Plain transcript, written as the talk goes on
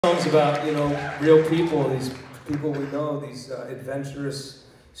Songs about, you know, real people, these people we know, these adventurous,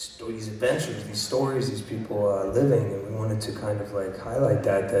 these adventures, these stories, these people living, and we wanted to kind of like highlight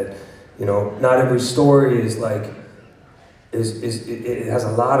that, you know, not every story is like, it has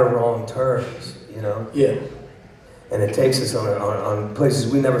a lot of wrong turns, you know? Yeah. And it takes us on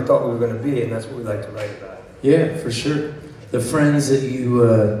places we never thought we were going to be, and that's what we like to write about. Yeah, for sure. The friends that you,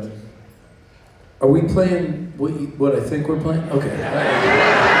 are we playing what I think we're playing? Okay.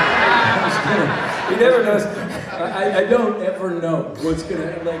 You never know. I don't ever know what's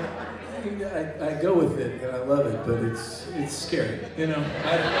gonna, like, I go with it and I love it, but it's scary, you know?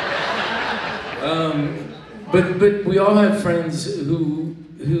 But we all have friends who,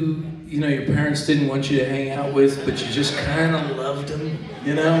 you know, your parents didn't want you to hang out with, but you just kind of loved them,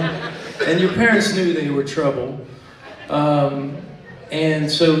 you know? And your parents knew they were trouble. And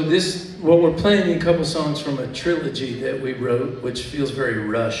so what we're playing a couple songs from a trilogy that we wrote, which feels very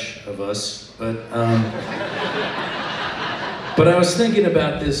Rush of us, but I was thinking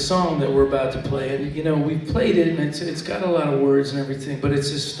about this song that we're about to play, and you know, we played it, and it's got a lot of words and everything, but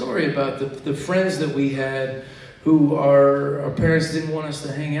it's a story about the friends that we had who our parents didn't want us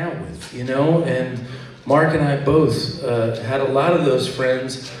to hang out with, you know, and Mark and I both had a lot of those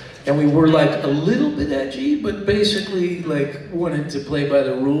friends. And we were like a little bit edgy, but basically like wanted to play by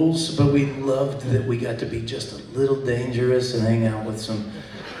the rules, but we loved that we got to be just a little dangerous and hang out with some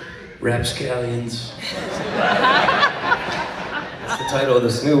rapscallions. That's the title of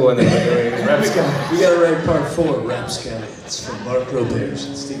this new one that we're doing, Rapscallions. We gotta write part 4, Rapscallions, from Marc Roberge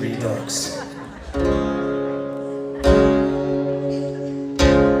and Steve Redux.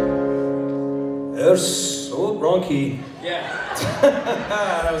 They're so wrong key. Yeah.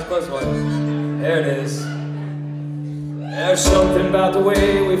 That was a close one. There it is. There's something about the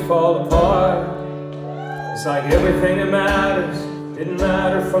way we fall apart. It's like everything that matters didn't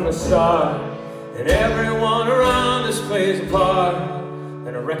matter from the start. And everyone around us plays a part.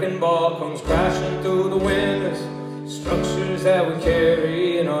 And a wrecking ball comes crashing through the windows, structures that we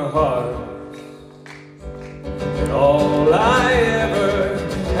carry in our heart. And all I ever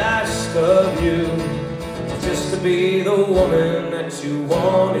ask of you, just to be the woman that you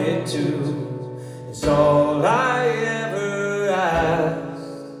wanted to. It's all I ever ask,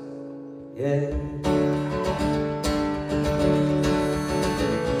 yeah.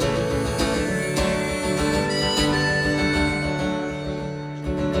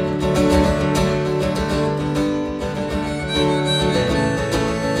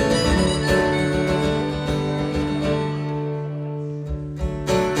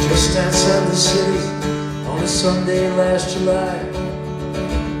 Just outside the city, on a Sunday last July,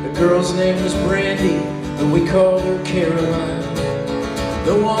 the girl's name was Brandy, but we called her Caroline.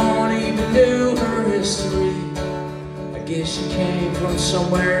 No one even knew her history. I guess she came from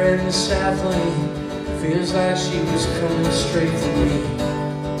somewhere in the South Lane. Feels like she was coming straight for me.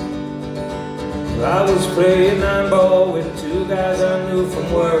 I was playing 9-ball with 2 guys I knew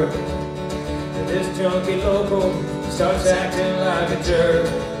from work, and this junkie local starts acting like a jerk.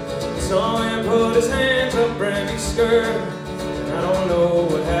 Saw him put his hands up Brandy's skirt, and I don't know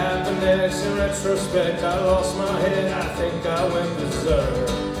what happened next. In retrospect, I lost my head, I think I went berserk.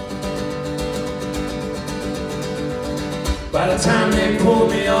 By the time they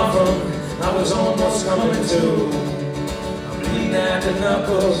pulled me off him, I was almost coming to. I'm bleeding at the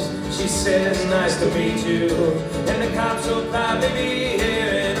knuckles, she said it's nice to meet you. And the cops will probably be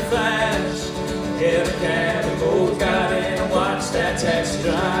here in a flash. Yeah, the cab, we both got in and watched that taxi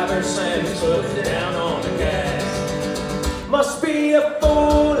driver slam his foot down on the gas. Must be a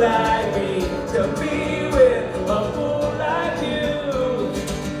fool like me to be with a fool like you.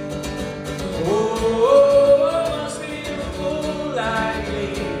 Whoa, must be a fool like me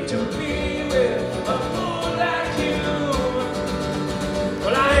to be with a fool like you.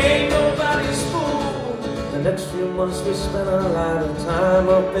 Well, I ain't nobody's fool. The next few months we spent a lot of time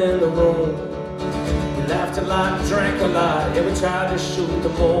up in the room. Laughed a lot, drank a lot, yeah, we tried to shoot the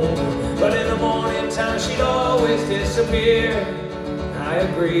moon. But in the morning time she'd always disappear. I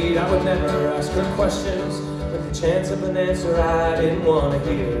agreed I would never ask her questions, but the chance of an answer I didn't want to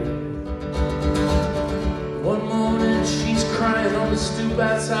hear. One morning she's crying on the stoop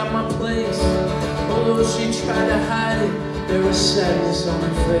outside my place. Although she tried to hide it, there was sadness on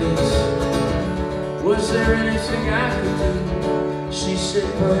her face. Was there anything I could do? She said,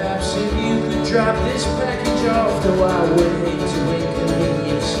 perhaps if you could drop this package off, though I would hate to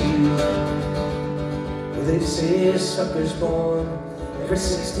inconvenience you. Well, they say a sucker's born every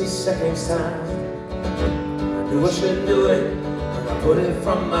 60 seconds time. I knew I shouldn't do it, but I put it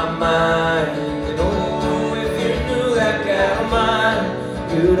from my mind. And oh, if you knew that gal of mine,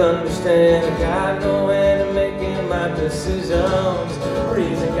 you'd understand. I got no hand in making my decisions.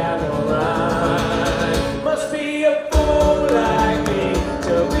 Reason got no right. Must be a fool like me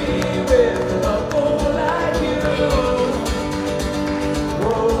to be with a fool like you.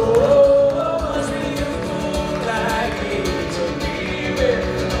 Whoa, must be a fool like me to be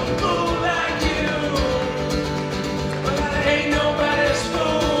with a fool like you. But I ain't nobody's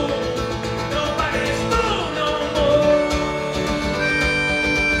fool, nobody's fool no more.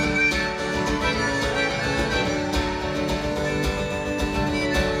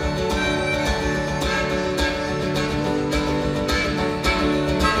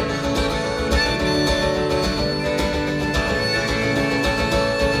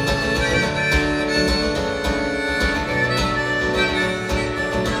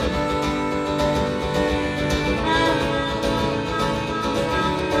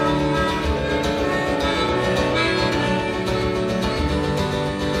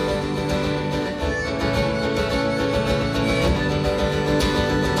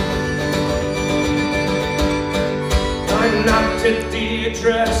 I knocked at the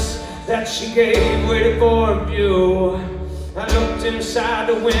address that she gave, waited for a view. I looked inside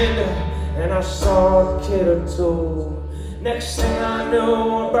the window and I saw a kid or two. Next thing I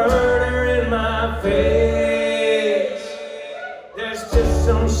know, a burner in my face. There's just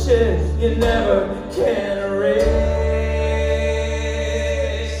some shit you never can